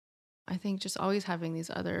I think just always having these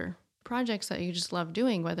other projects that you just love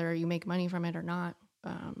doing, whether you make money from it or not.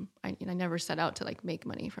 I never set out to like make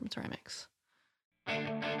money from ceramics.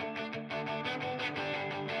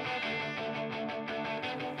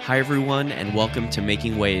 Hi, everyone, and welcome to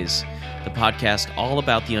Making Ways, the podcast all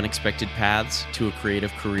about the unexpected paths to a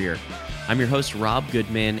creative career. I'm your host, Rob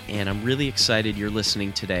Goodman, and I'm really excited you're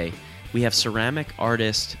listening today. We have ceramic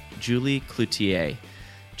artist Julie Cloutier.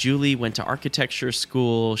 Julie went to architecture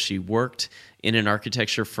school. She worked in an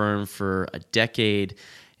architecture firm for a decade,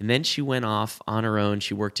 and then she went off on her own.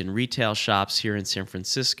 She worked in retail shops here in San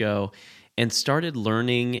Francisco and started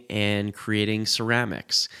learning and creating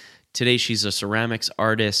ceramics. Today, she's a ceramics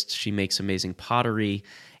artist. She makes amazing pottery.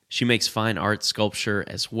 She makes fine art sculpture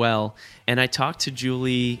as well. And I talked to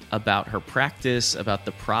Julie about her practice, about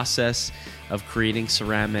the process of creating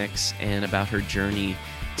ceramics, and about her journey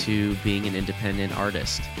to being an independent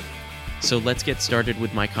artist. So let's get started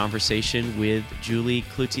with my conversation with Julie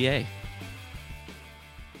Cloutier.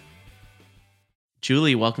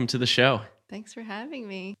 Julie, welcome to the show. Thanks for having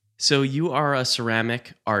me. So you are a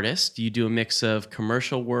ceramic artist. You do a mix of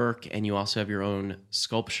commercial work, and you also have your own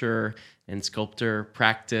sculpture and sculptor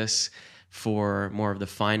practice for more of the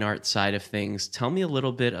fine art side of things. Tell me a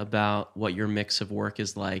little bit about what your mix of work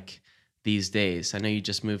is like these days. I know you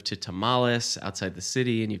just moved to Tamales outside the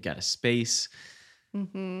city, and you've got a space.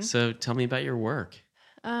 Mm-hmm. So tell me about your work.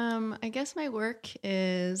 I guess my work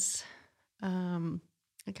is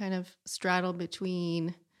I kind of straddle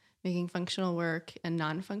between making functional work and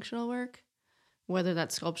non-functional work, whether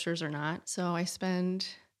that's sculptures or not. So I spend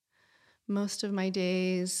most of my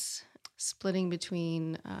days splitting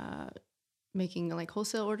between making like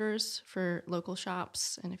wholesale orders for local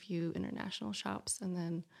shops and a few international shops, and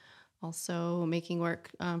then also making work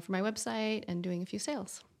for my website and doing a few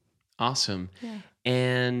sales. Awesome. Yeah.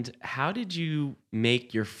 And how did you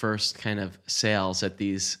make your first kind of sales at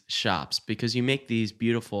these shops? Because you make these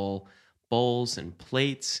beautiful bowls and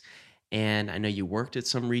plates, and I know you worked at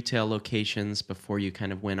some retail locations before you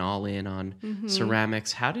kind of went all in on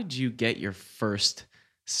ceramics. How did you get your first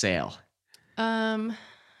sale?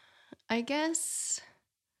 I guess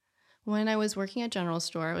when I was working at General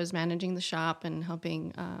Store, I was managing the shop and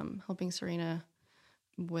helping Serena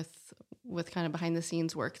with kind of behind the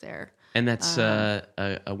scenes work there. And that's a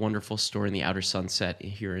wonderful store in the Outer Sunset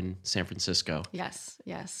here in San Francisco. Yes.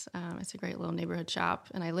 It's a great little neighborhood shop,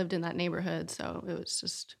 and I lived in that neighborhood, so it was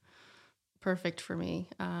just perfect for me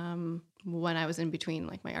when I was in between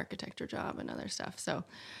like my architecture job and other stuff. So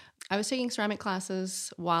I was taking ceramic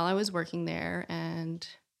classes while I was working there, and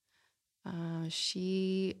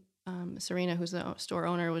Serena, who's the store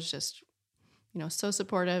owner, was just so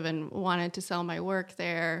supportive and wanted to sell my work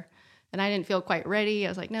there. And I didn't feel quite ready. I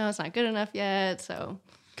was like, no, it's not good enough yet. So,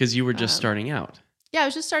 because you were just starting out. Yeah, I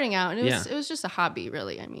was just starting out, and it was just a hobby,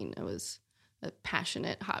 really. I mean, it was a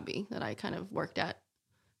passionate hobby that I kind of worked at,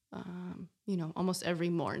 almost every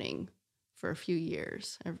morning for a few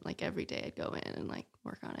years. Like every day, I'd go in and like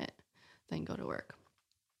work on it, then go to work.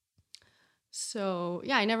 So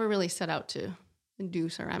yeah, I never really set out to do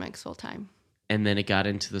ceramics full time. And then it got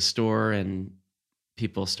into the store, and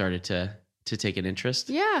people started to take an interest.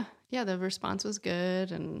 Yeah, the response was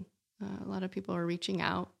good, and a lot of people were reaching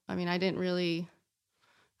out. I mean, I didn't really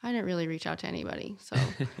reach out to anybody, so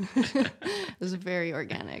it was very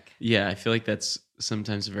organic. Yeah, I feel like that's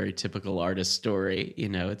sometimes a very typical artist story.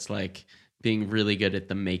 It's like being really good at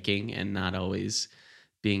the making and not always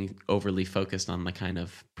being overly focused on the kind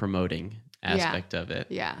of promoting aspect of it.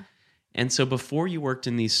 Yeah. And so before you worked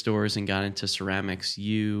in these stores and got into ceramics,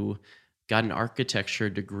 you got an architecture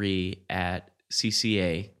degree at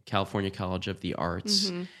CCA, California College of the Arts,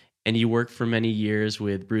 and you worked for many years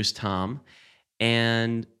with Bruce Thom.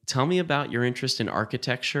 And tell me about your interest in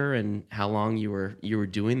architecture and how long you were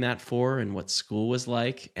doing that for, and what school was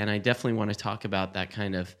like. And I definitely want to talk about that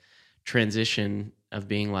kind of transition of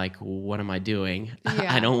being like, what am I doing?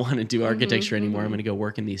 Yeah. I don't want to do architecture anymore. I'm going to go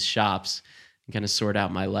work in these shops and kind of sort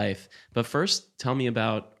out my life. But first, tell me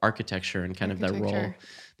about architecture and kind of that role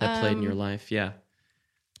that played in your life. Yeah.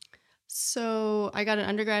 So I got an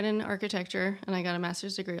undergrad in architecture, and I got a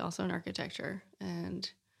master's degree also in architecture,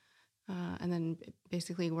 and then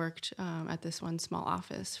basically worked at this one small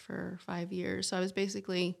office for 5 years. So I was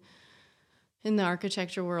basically in the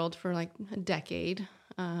architecture world for like a decade.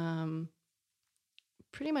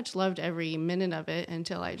 Pretty much loved every minute of it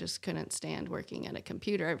until I just couldn't stand working at a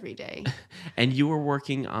computer every day. And you were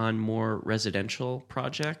working on more residential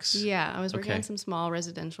projects? Yeah, I was working on some small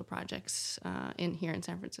residential projects here in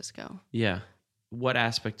San Francisco. Yeah. What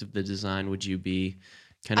aspect of the design would you be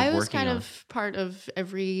kind of I was working kind on? of part of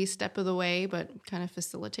every step of the way, but kind of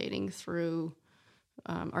facilitating through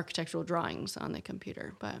architectural drawings on the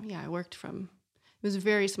computer. But yeah, I worked from, it was a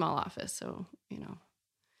very small office. So,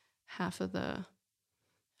 half of a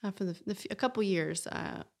couple years,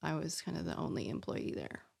 I was kind of the only employee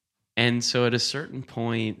there. And so at a certain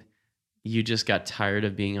point, you just got tired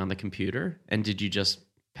of being on the computer, and did you just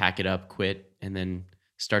pack it up, quit, and then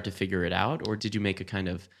start to figure it out? Or did you make a kind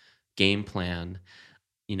of game plan,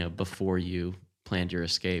 before you planned your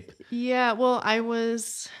escape? Yeah, well,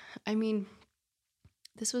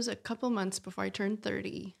 this was a couple months before I turned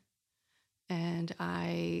 30. And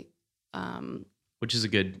Which is a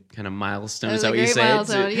good kind of milestone. It Is was that a what you great say?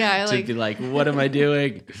 milestone. Yeah, To be like, what am I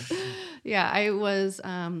doing? Yeah, I was,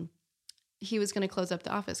 he was going to close up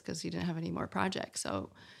the office because he didn't have any more projects.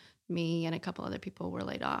 So me and a couple other people were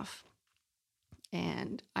laid off.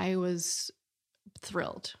 And I was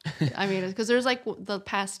thrilled. I mean, because there's like the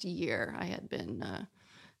past year I had been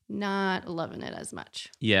not loving it as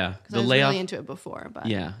much. Yeah, Because I was really into it before. But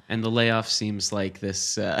Yeah, and the layoff seems like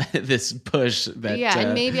this this push that. yeah,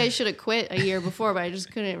 and maybe I should have quit a year before, but I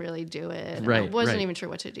just couldn't really do it. And I wasn't even sure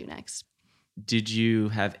what to do next. Did you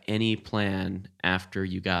have any plan after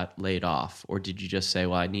you got laid off, or did you just say,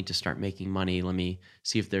 "Well, I need to start making money. Let me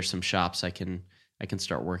see if there's some shops I can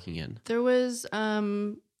start working in"? There was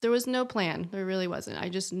no plan. There really wasn't. I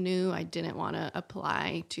just knew I didn't want to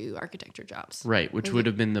apply to architecture jobs. Right, which would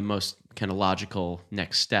have been the most kind of logical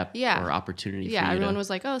next step or opportunity for you. Yeah, everyone was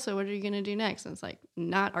like, "Oh, so what are you going to do next?" And it's like,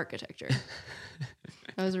 not architecture.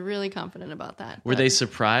 I was really confident about that. Were they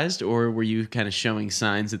surprised, or were you kind of showing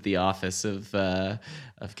signs at the office of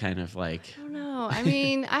kind of like? I don't know. I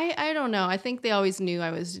mean, I don't know. I think they always knew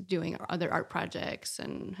I was doing other art projects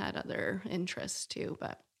and had other interests too,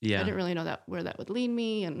 but I didn't really know where that would lead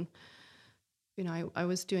me. And I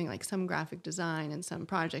was doing like some graphic design and some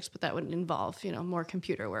projects, but that would involve more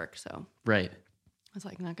computer work. So right, I was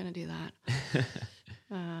like, not going to do that.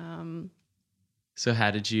 So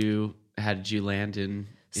how did you land in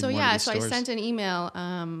so one yeah, of these so stores? I sent an email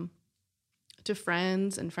to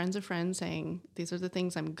friends and friends of friends saying, these are the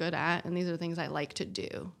things I'm good at and these are the things I like to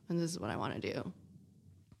do and this is what I want to do.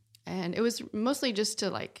 And it was mostly just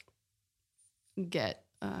to like get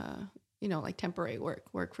like temporary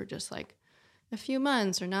work for just like a few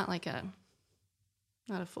months, or not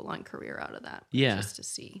a full-on career out of that. Yeah, just to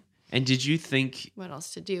see. And did you think what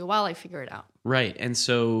else to do while I figure it out? Right. And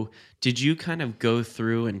so did you kind of go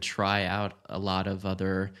through and try out a lot of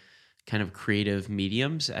other kind of creative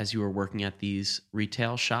mediums as you were working at these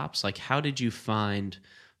retail shops? Like, how did you find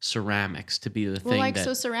ceramics to be the thing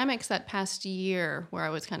so ceramics that past year where I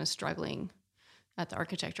was kind of struggling at the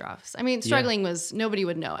architecture office. I mean, struggling was, nobody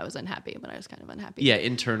would know I was unhappy, but I was kind of unhappy. Yeah,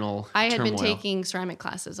 internal I had turmoil. been taking ceramic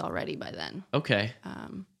classes already by then. Okay.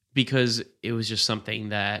 Because it was just something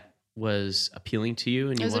that was appealing to you,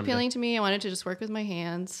 and it was appealing to me. I wanted to just work with my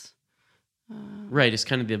hands. Right, it's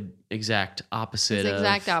kind of the exact opposite.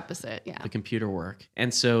 Yeah. The computer work.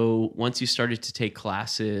 And so once you started to take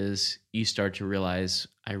classes, you start to realize,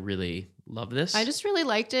 I really love this. I just really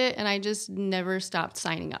liked it, and I just never stopped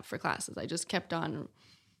signing up for classes. I just kept on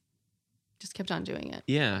doing it.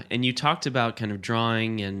 Yeah, and you talked about kind of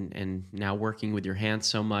drawing and now working with your hands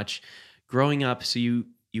so much. Growing up, so you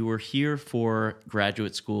were here for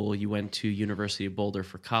graduate school. You went to University of Boulder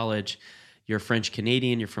for college. You're French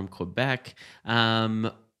Canadian. You're from Quebec.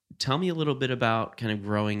 Tell me a little bit about kind of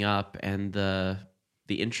growing up and the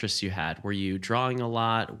interests you had. Were you drawing a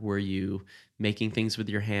lot? Were you making things with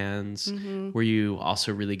your hands? Mm-hmm. Were you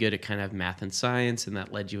also really good at kind of math and science, and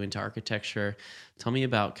that led you into architecture? Tell me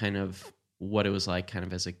about kind of what it was like kind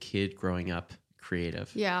of as a kid growing up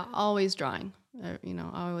creative. Yeah, always drawing. I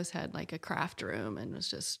always had like a craft room and was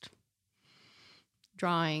just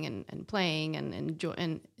drawing and playing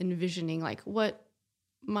and envisioning like what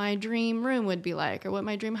my dream room would be like, or what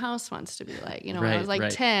my dream house wants to be like. When I was like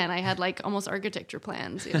 10, I had like almost architecture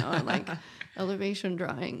plans, and like elevation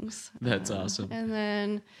drawings. That's awesome. And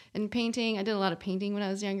then in painting, I did a lot of painting when I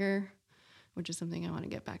was younger, which is something I want to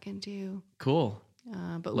get back into. Cool.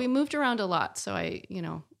 But we moved around a lot, so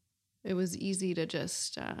it was easy to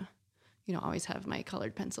just always have my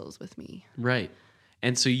colored pencils with me. Right.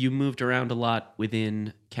 And so you moved around a lot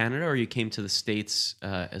within Canada, or you came to the States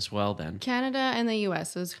as well then? Canada and the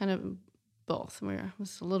U.S. It was kind of both. It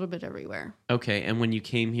was a little bit everywhere. Okay. And when you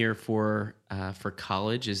came here for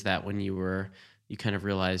college, is that when you kind of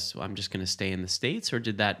realized, well, I'm just going to stay in the States, or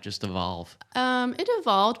did that just evolve? It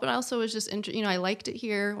evolved, but I also was just I liked it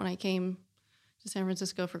here when I came to San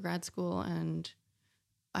Francisco for grad school, and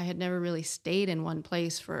I had never really stayed in one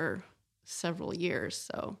place for several years.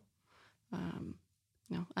 So,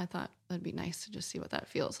 I thought that'd be nice to just see what that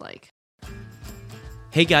feels like.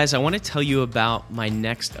 Hey guys, I want to tell you about my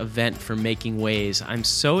next event for Making Ways. I'm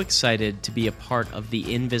so excited to be a part of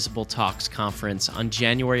the Invisible Talks conference on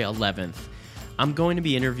January 11th. I'm going to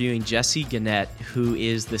be interviewing Jesse Gannett, who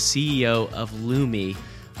is the CEO of Lumi,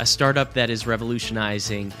 a startup that is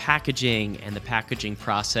revolutionizing packaging and the packaging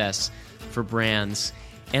process for brands.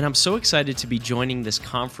 And I'm so excited to be joining this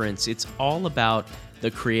conference. It's all about the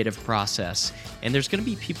creative process. And there's going to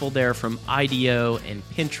be people there from IDEO and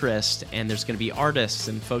Pinterest, and there's going to be artists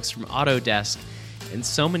and folks from Autodesk and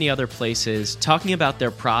so many other places talking about their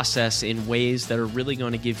process in ways that are really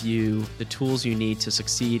going to give you the tools you need to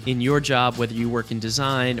succeed in your job, whether you work in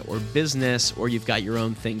design or business or you've got your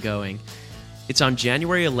own thing going. It's on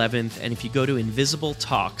January 11th, and if you go to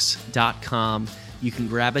invisibletalks.com, you can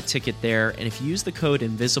grab a ticket there, and if you use the code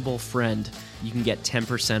InvisibleFriend, you can get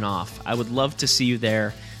 10% off. I would love to see you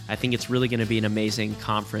there. I think it's really going to be an amazing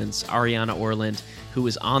conference. Ariana Orland, who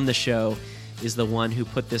was on the show, is the one who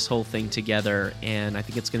put this whole thing together, and I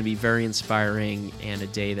think it's going to be very inspiring and a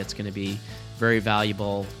day that's going to be very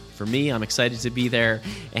valuable for me. I'm excited to be there,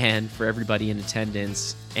 and for everybody in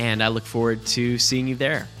attendance, and I look forward to seeing you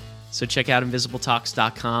there. So check out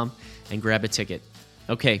invisibletalks.com and grab a ticket.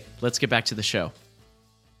 Okay, let's get back to the show.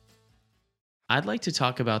 I'd like to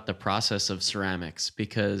talk about the process of ceramics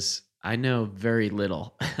because I know very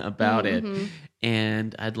little about it.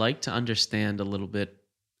 And I'd like to understand a little bit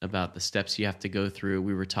about the steps you have to go through.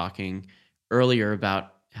 We were talking earlier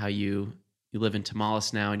about how you live in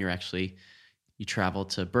Tamales now, and you travel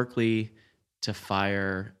to Berkeley to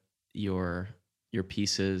fire your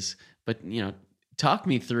pieces. But, talk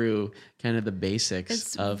me through kind of the basics of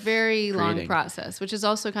It's a very long creating. process, which is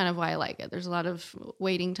also kind of why I like it. There's a lot of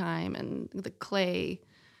waiting time, and the clay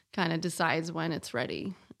kind of decides when it's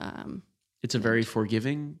ready. It's a very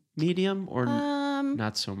forgiving medium, or Um,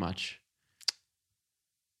 not so much?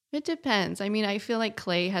 It depends. I mean, I feel like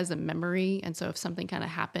clay has a memory, and so if something kind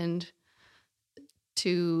of happened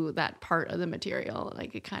to that part of the material,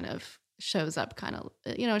 like it kind of shows up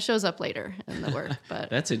it shows up later in the work.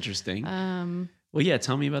 But That's interesting. um Well, yeah,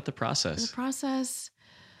 tell me about the the process. process,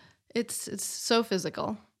 it's so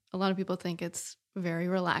physical. A lot of people think it's very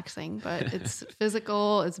relaxing, but it's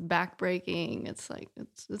physical, it's backbreaking,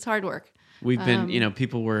 it's hard work. We've been, Um,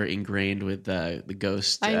 people were ingrained with the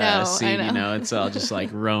ghost I know, scene. I know. It's all just like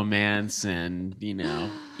romance and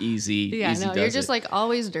easy. Yeah, easy no, does you're just it. like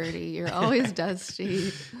always dirty. You're always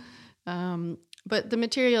dusty. But the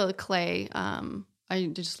material, the clay, I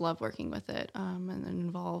just love working with it. And it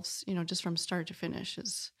involves, just from start to finish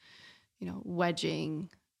is, wedging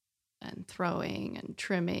and throwing and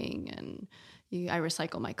trimming. And I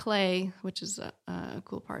recycle my clay, which is a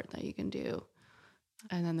cool part that you can do.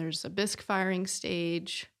 And then there's a bisque firing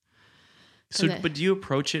stage. So, and then- but do you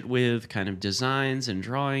approach it with kind of designs and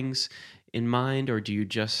drawings in mind, or do you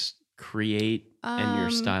just create and your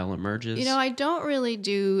style emerges? I don't really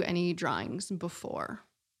do any drawings before.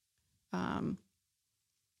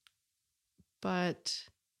 But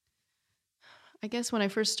I guess when I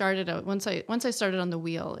first started out, once I started on the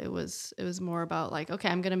wheel, it was more about like, okay,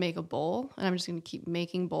 I'm going to make a bowl, and I'm just going to keep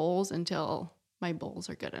making bowls until my bowls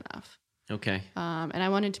are good enough. Okay. And I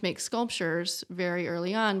wanted to make sculptures very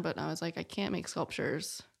early on, but I was like, I can't make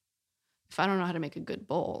sculptures if I don't know how to make a good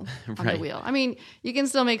bowl on the Right. wheel. I mean, you can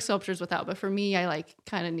still make sculptures without, but for me, I like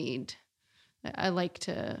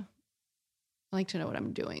to know what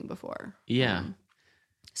I'm doing before. Yeah.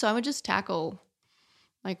 So I would just tackle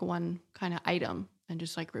like one kind of item and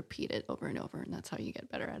just like repeat it over and over, and that's how you get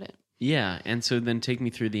better at it. Yeah. And so then take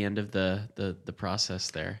me through the end of the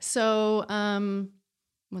process there. So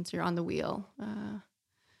once you're on the wheel,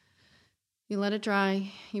 you let it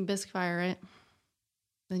dry, you bisque fire it,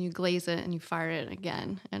 then you glaze it and you fire it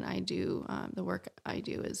again. And I do the work I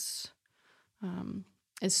do is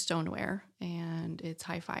stoneware, and it's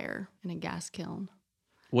high fire in a gas kiln.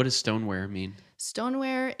 What does stoneware mean?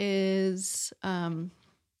 Stoneware is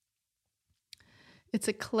it's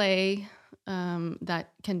a clay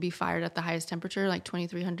that can be fired at the highest temperature, like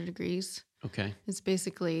 2,300 degrees. Okay. It's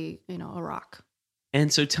basically, a rock.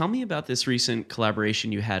 And so tell me about this recent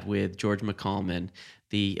collaboration you had with George McCallman,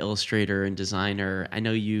 the illustrator and designer. I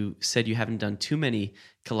know you said you haven't done too many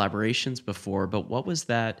collaborations before, but what was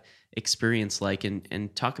that experience like?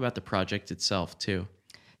 And talk about the project itself too.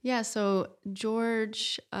 Yeah, so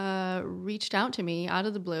George reached out to me out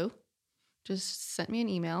of the blue, just sent me an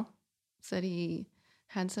email, said he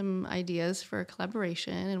had some ideas for a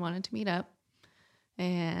collaboration and wanted to meet up.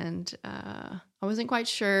 And I wasn't quite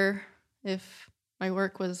sure if my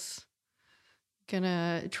work was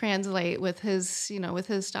gonna translate with his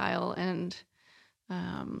style. And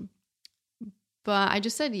Um, but I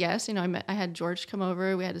just said yes. I had George come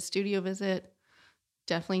over. We had a studio visit.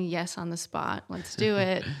 Definitely yes on the spot. Let's do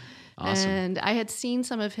it. Awesome. And I had seen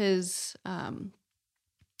some of his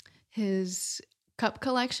cup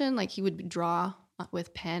collection. Like he would draw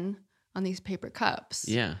with pen on these paper cups.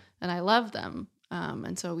 Yeah. And I love them.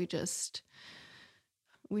 And so we just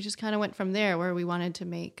kind of went from there, where we wanted to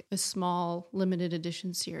make a small limited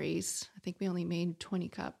edition series. I think we only made 20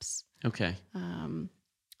 cups. Okay.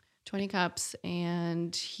 20 cups,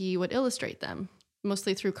 and he would illustrate them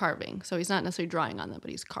mostly through carving. So he's not necessarily drawing on them,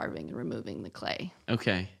 but he's carving and removing the clay.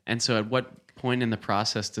 Okay. And so at what point in the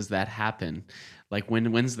process does that happen? Like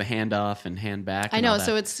when's the hand off and hand back? I know.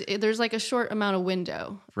 So there's like a short amount of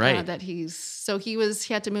window, right? That he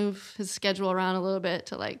had to move his schedule around a little bit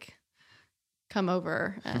to like come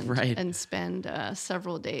over and and spend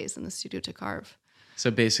several days in the studio to carve.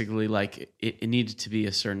 So basically, like it needed to be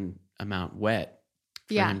a certain amount wet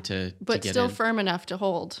for him to but get still in. Firm enough to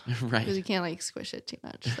hold, right? Because you can't like squish it too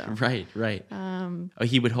much. So. right.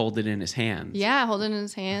 He would hold it in his hands. Yeah, hold it in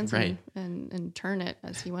his hands, right, and turn it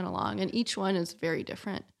as he went along, and each one is very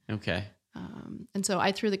different. Okay. And so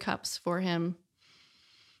I threw the cups for him,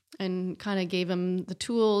 and kind of gave him the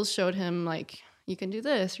tools, showed him like you can do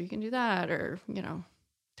this or you can do that, or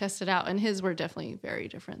test it out. And his were definitely very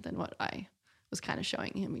different than what I was kind of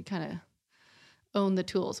showing him. He kind of owned the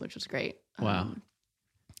tools, which was great. Wow.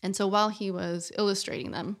 And so while he was illustrating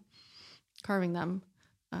them, carving them,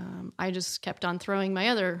 I just kept on throwing my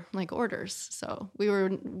other like orders. So we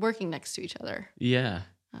were working next to each other. Yeah.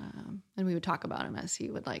 And we would talk about him as he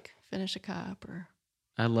would like finish a cup or.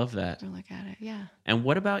 I love that. Or look at it. Yeah. And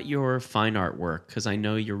what about your fine art work? Because I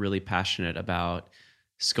know you're really passionate about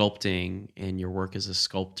sculpting and your work as a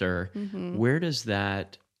sculptor. Mm-hmm. Where does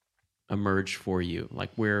that emerge for you?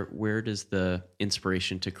 Like where does the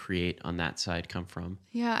inspiration to create on that side come from?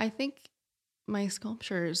 Yeah, I think my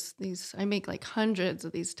sculptures, I make like hundreds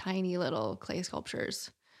of these tiny little clay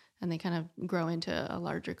sculptures, and they kind of grow into a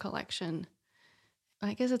larger collection.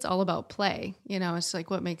 I guess it's all about play. It's like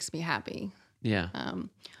what makes me happy. Yeah.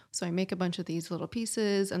 So I make a bunch of these little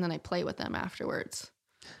pieces, and then I play with them afterwards.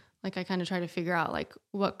 Like I kind of try to figure out like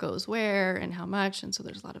what goes where and how much. And so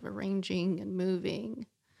there's a lot of arranging and moving.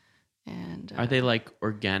 And are they like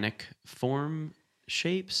organic form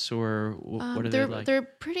shapes, or what are they like?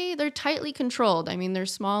 They're tightly controlled. I mean, they're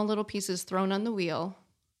small little pieces thrown on the wheel,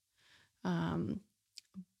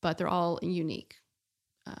 but they're all unique.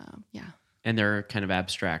 Yeah. And they're kind of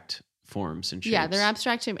abstract forms and shapes. Yeah, they're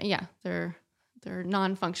abstract. Yeah, they're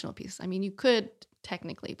non-functional pieces. I mean, you could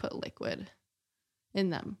technically put liquid in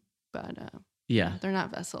them, but they're not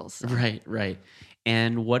vessels. So. Right.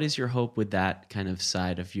 And what is your hope with that kind of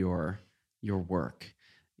side of your work?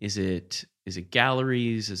 Is it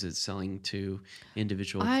galleries? Is it selling to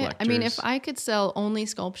individual collectors? I mean, if I could sell only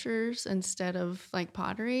sculptures instead of like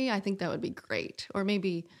pottery, I think that would be great. Or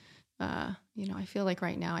maybe, I feel like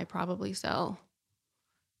right now I probably sell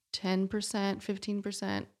 10%,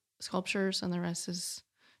 15% sculptures, and the rest is,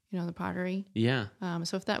 the pottery. Yeah.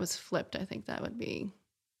 So if that was flipped, I think that would be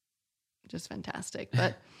just fantastic.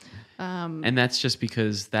 But and that's just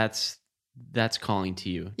because that's calling to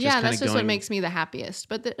you. That's just what makes me the happiest.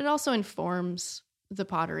 But it also informs the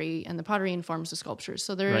pottery, and the pottery informs the sculptures.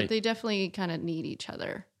 So they definitely kind of need each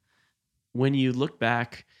other. When you look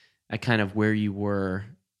back at kind of where you were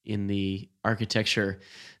in the architecture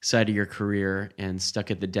side of your career and stuck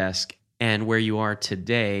at the desk, and where you are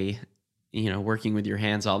today, working with your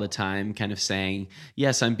hands all the time, kind of saying,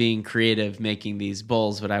 yes, I'm being creative making these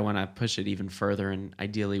bowls, but I want to push it even further and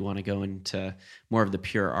ideally want to go into more of the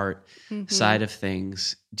pure art side of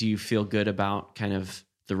things. Do you feel good about kind of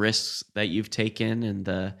the risks that you've taken and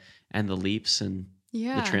the leaps and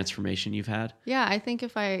the transformation you've had? Yeah, I think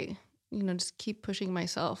if I, just keep pushing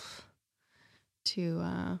myself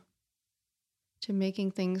to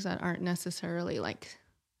making things that aren't necessarily like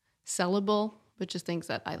sellable, but just things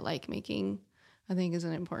that I like making, I think is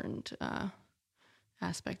an important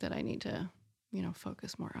aspect that I need to,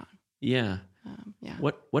 focus more on. Yeah. Yeah.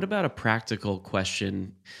 What about a practical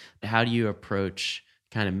question? How do you approach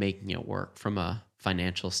kind of making it work from a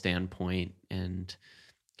financial standpoint and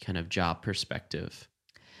kind of job perspective?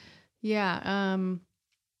 Yeah.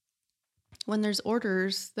 When there's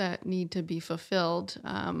orders that need to be fulfilled,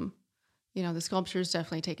 the sculptures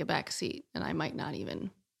definitely take a back seat, and I might not even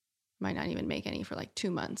make any for like 2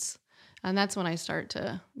 months. And that's when I start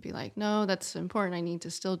to be like, no, that's important. I need to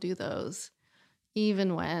still do those,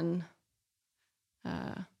 even when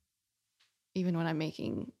I'm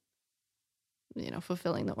making,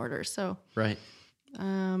 fulfilling the order. So, right.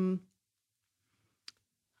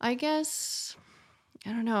 I guess I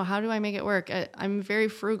don't know. How do I make it work? I'm very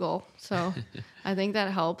frugal, so I think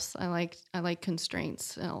that helps. I like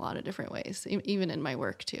constraints in a lot of different ways, even in my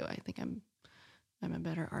work too. I think I'm a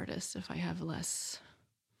better artist if I have less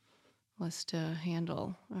to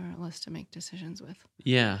handle or less to make decisions with.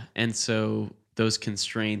 Yeah, and so those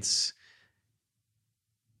constraints,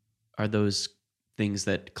 are those things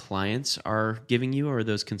that clients are giving you, or are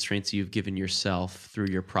those constraints you've given yourself through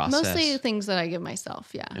your process? Mostly things that I give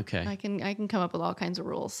myself. Yeah. Okay. I can come up with all kinds of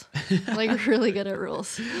rules. I'm like really good at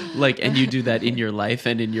rules. And you do that in your life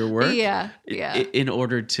and in your work? Yeah. In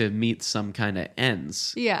order to meet some kind of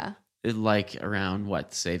ends. Yeah. Like around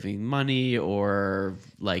what, saving money or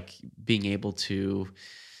like being able to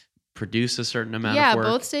produce a certain amount of work?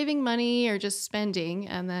 Yeah, both saving money or just spending,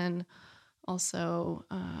 and then also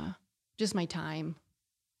just my time.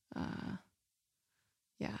 I'm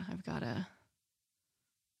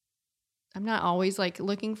not always like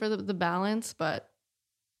looking for the balance, but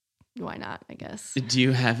why not, I guess. Do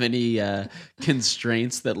you have any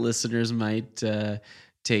constraints that listeners might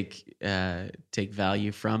take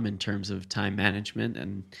value from in terms of time management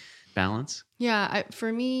and balance? Yeah,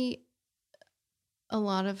 for me, a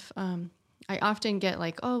lot of I often get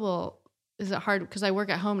like, oh, well, is it hard? Because I work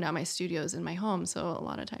at home now. My studio's in my home. So a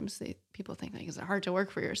lot of times people think like, is it hard to work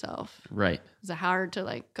for yourself? Right. Is it hard to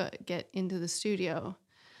like get into the studio?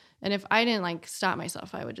 And if I didn't like stop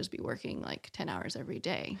myself, I would just be working like 10 hours every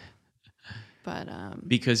day. But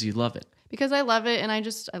because you love it. Because I love it, and I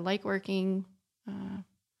like working,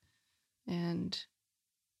 and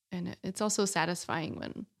it's also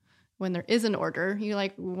satisfying when there is an order. You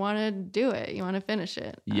like want to do it. You want to finish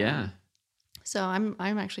it. Yeah. So I'm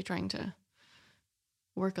actually trying to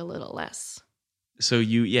work a little less. So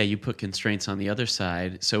you put constraints on the other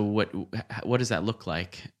side. So what does that look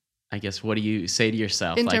like? I guess, what do you say to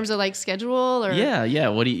yourself in terms of like schedule or? Yeah.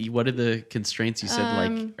 What are the constraints? You said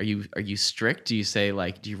like, are you strict? Do you say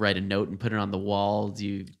like, do you write a note and put it on the wall? Do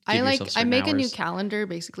you give yourself certain I make hours? a new calendar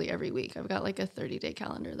basically every week. I've got like a 30-day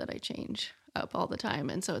calendar that I change up all the time.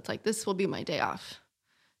 And so it's like, this will be my day off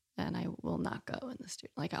and I will not go in the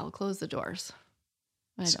studio. Like I'll close the doors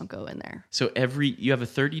and I don't go in there. So you have a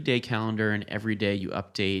 30-day calendar and every day you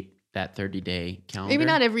update that 30-day calendar? Maybe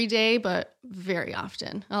not every day, but very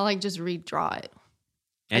often. I'll like just redraw it.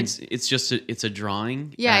 And it's a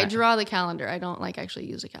drawing? Yeah, I draw the calendar. I don't like actually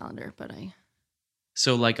use a calendar, but I...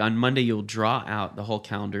 So like on Monday, you'll draw out the whole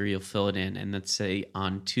calendar, you'll fill it in. And let's say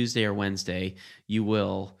on Tuesday or Wednesday, you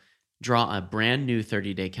will draw a brand new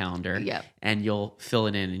 30-day calendar. Yep. And you'll fill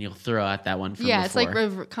it in and you'll throw out that one from before. It's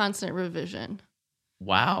like constant revision.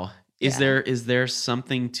 Wow. Is there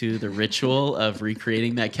something to the ritual of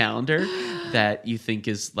recreating that calendar that you think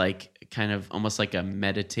is like kind of almost like a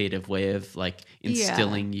meditative way of like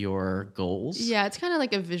instilling your goals? Yeah, it's kind of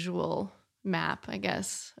like a visual map, I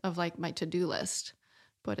guess, of like my to-do list,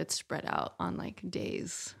 but it's spread out on like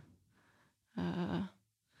days. And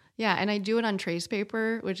I do it on trace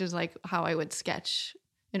paper, which is like how I would sketch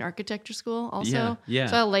in architecture school also. Yeah.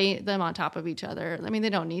 So I'll lay them on top of each other. I mean, they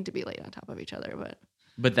don't need to be laid on top of each other,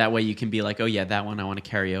 But that way you can be like, oh yeah, that one I want to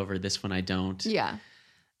carry over. This one I don't. Yeah.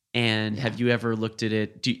 And have you ever looked at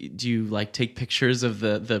it? Do you like take pictures of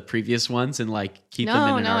the previous ones and like keep them in an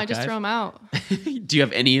archive? No, I just throw them out. Do you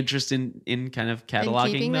have any interest in kind of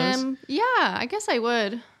cataloging those? Them? Yeah, I guess I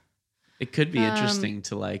would. It could be interesting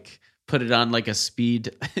to like put it on like a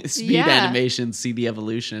speed animation, see the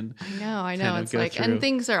evolution. I know. It's like, and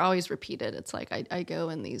things are always repeated. It's like I go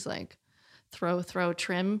in these like throw,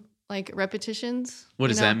 trim, like repetitions. What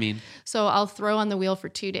does that mean? So I'll throw on the wheel for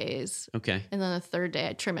 2 days. Okay. And then the third day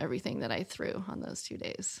I trim everything that I threw on those 2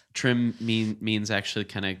 days. Trim means actually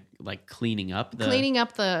kind of like cleaning up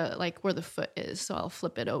the like where the foot is. So I'll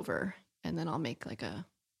flip it over and then I'll make like an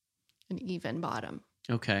even bottom.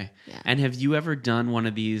 Okay. Yeah. And have you ever done one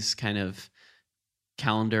of these kind of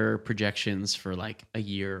calendar projections for like a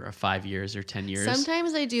year or 5 years or 10 years?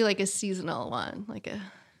 Sometimes I do like a seasonal one, like a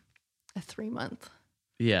 3-month.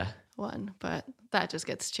 Yeah. One, but that just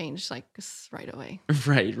gets changed like right away.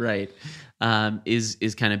 Right.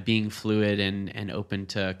 Is kind of being fluid and open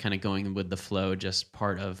to kind of going with the flow just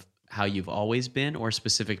part of how you've always been, or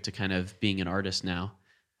specific to kind of being an artist now?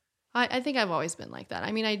 I think I've always been like that.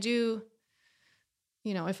 I mean, I do,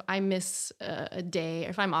 if I miss a day, or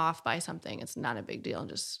if I'm off by something, it's not a big deal.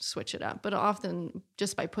 Just switch it up. But often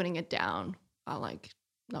just by putting it down, I'll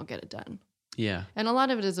get it done. Yeah. And a lot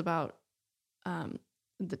of it is about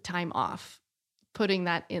the time off, putting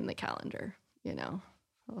that in the calendar, So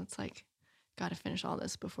it's like, got to finish all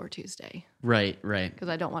this before Tuesday. Right. Because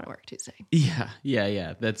I don't want to work Tuesday. Yeah.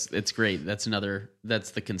 It's great. That's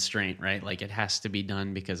the constraint, right? Like it has to be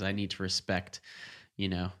done because I need to respect,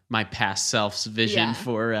 my past self's vision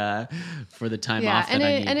for the time off that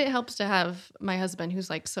I need. And it helps to have my husband who's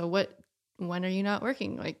like, so when are you not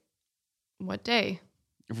working? Like, what day?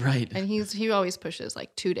 Right. And he always pushes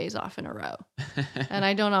like 2 days off in a row. And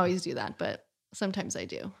I don't always do that, but sometimes I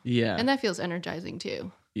do. Yeah. And that feels energizing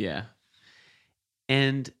too. Yeah.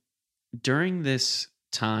 And during this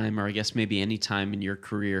time, or I guess maybe any time in your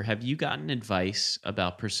career, have you gotten advice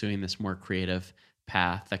about pursuing this more creative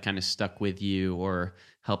path that kind of stuck with you or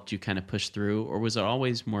helped you kind of push through? Or was it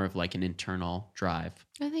always more of like an internal drive?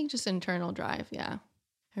 I think just internal drive. Yeah.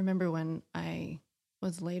 I remember when I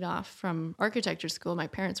was laid off from architecture school, my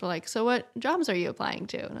parents were like, so what jobs are you applying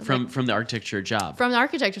to? And I was from the architecture job? From the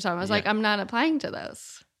architecture job. I was like, I'm not applying to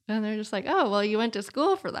those. And they're just like, oh, well, you went to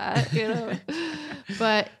school for that,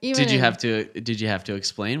 But even did you have to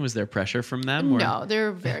explain? Was there pressure from them? Or? No,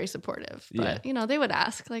 they're very supportive. But they would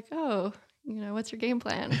ask like, oh, what's your game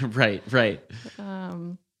plan? Right.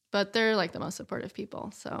 But they're like the most supportive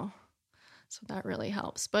people, so that really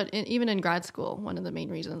helps. But even in grad school, one of the main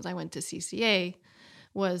reasons I went to CCA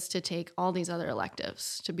was to take all these other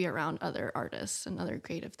electives, to be around other artists and other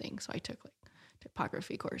creative things. So I took like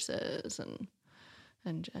typography courses and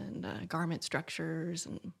garment structures,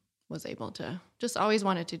 and was able to just always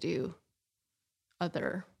wanted to do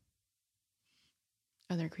other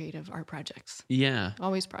creative art projects. Yeah.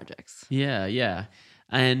 Always projects. Yeah.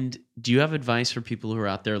 And do you have advice for people who are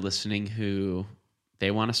out there listening who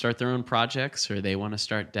they want to start their own projects, or they want to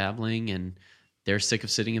start dabbling and they're sick of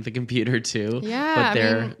sitting at the computer too? Yeah. But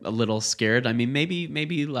they're a little scared. I mean,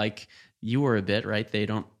 maybe like you were a bit, right? They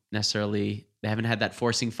haven't had that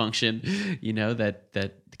forcing function,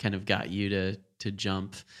 that kind of got you to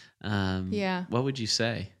jump. What would you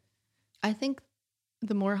say? I think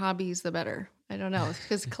the more hobbies, the better. I don't know,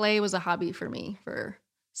 because clay was a hobby for me for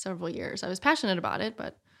several years. I was passionate about it,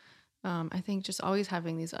 but I think just always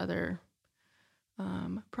having these other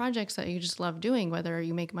projects that you just love doing, whether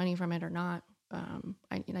you make money from it or not.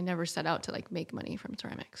 I never set out to like make money from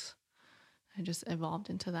ceramics. I just evolved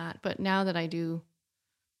into that. But now that I do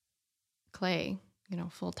clay,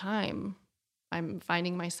 full time, I'm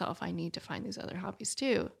finding myself, I need to find these other hobbies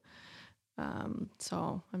too.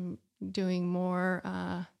 So I'm doing more,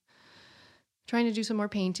 trying to do some more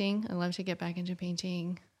painting. I love to get back into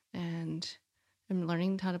painting, and I'm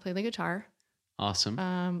learning how to play the guitar.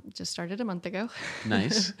 Awesome. Just started a month ago.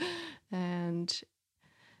 Nice. And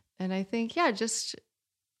I think, just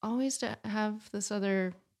always to have this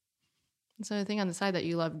other thing on the side that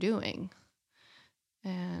you love doing.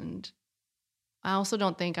 And I also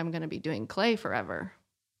don't think I'm going to be doing clay forever.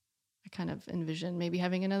 I kind of envision maybe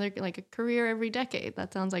having another, like a career every decade.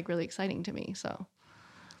 That sounds like really exciting to me. So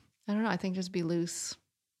I don't know. I think just be loose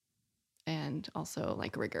and also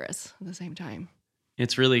like rigorous at the same time.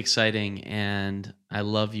 It's really exciting. And I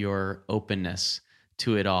love your openness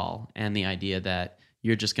to it all, and the idea that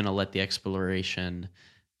you're just going to let the exploration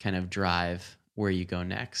kind of drive where you go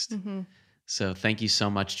next. Mm-hmm. So thank you so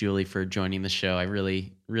much, Julie, for joining the show. I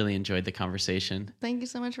really, really enjoyed the conversation. Thank you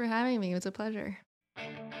so much for having me. It was a pleasure.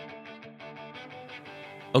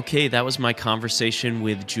 Okay, that was my conversation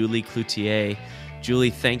with Julie Cloutier. Julie,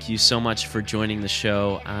 thank you so much for joining the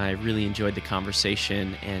show. I really enjoyed the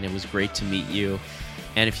conversation, and it was great to meet you.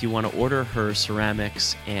 And if you want to order her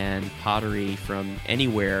ceramics and pottery from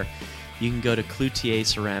anywhere, you can go to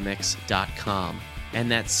cloutierceramics.com.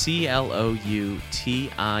 And that's CLOUTIER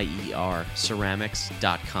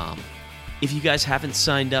ceramics.com. If you guys haven't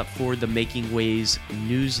signed up for the Making Ways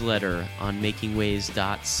newsletter on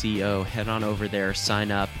makingways.co, head on over there,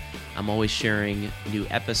 sign up. I'm always sharing new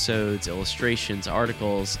episodes, illustrations,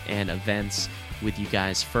 articles, and events with you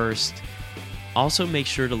guys first. Also, make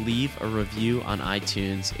sure to leave a review on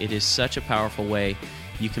iTunes. It is such a powerful way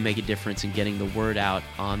you can make a difference in getting the word out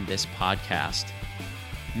on this podcast.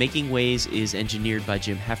 Making Ways is engineered by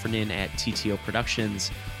Jim Heffernan at TTO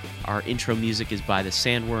Productions. Our intro music is by the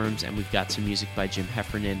Sandworms, and we've got some music by Jim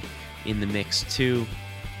Heffernan in the mix too.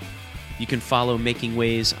 You can follow Making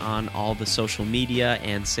Ways on all the social media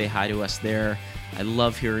and say hi to us there. I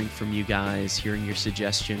love hearing from you guys, hearing your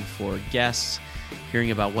suggestion for guests,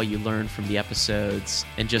 hearing about what you learned from the episodes,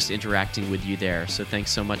 and just interacting with you there. So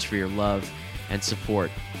thanks so much for your love and support.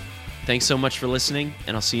 Thanks so much for listening,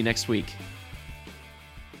 and I'll see you next week.